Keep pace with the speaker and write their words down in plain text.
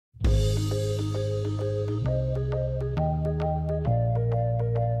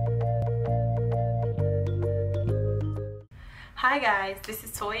Hi guys, this is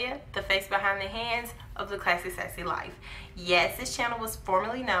Toya, the face behind the hands of the Classy Sassy Life. Yes, this channel was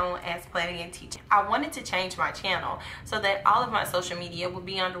formerly known as Planning and Teaching. I wanted to change my channel so that all of my social media would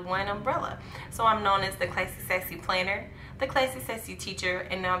be under one umbrella. So I'm known as the Classy Sassy Planner, the Classy Sassy Teacher,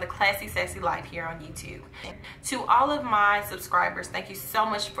 and now the Classy Sassy Life here on YouTube. To all of my subscribers, thank you so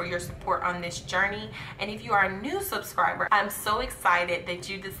much for your support on this journey. And if you are a new subscriber, I'm so excited that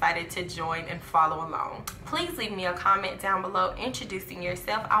you decided to join and follow along. Please leave me a comment down below introducing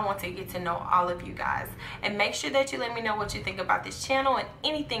yourself. I want to get to know all of you guys. And make sure that you let me know what you think about this channel and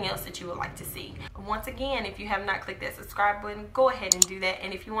anything else that you would like to see. Once again, if you have not clicked that subscribe button, go ahead and do that.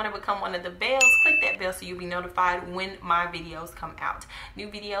 And if you want to become one of the bells, click that bell so you'll be notified when my videos come out. New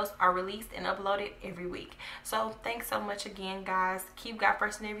videos are released and uploaded every week. So thanks so much again, guys. Keep God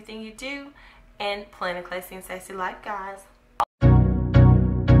first in everything you do and plan a classy and sassy life, guys.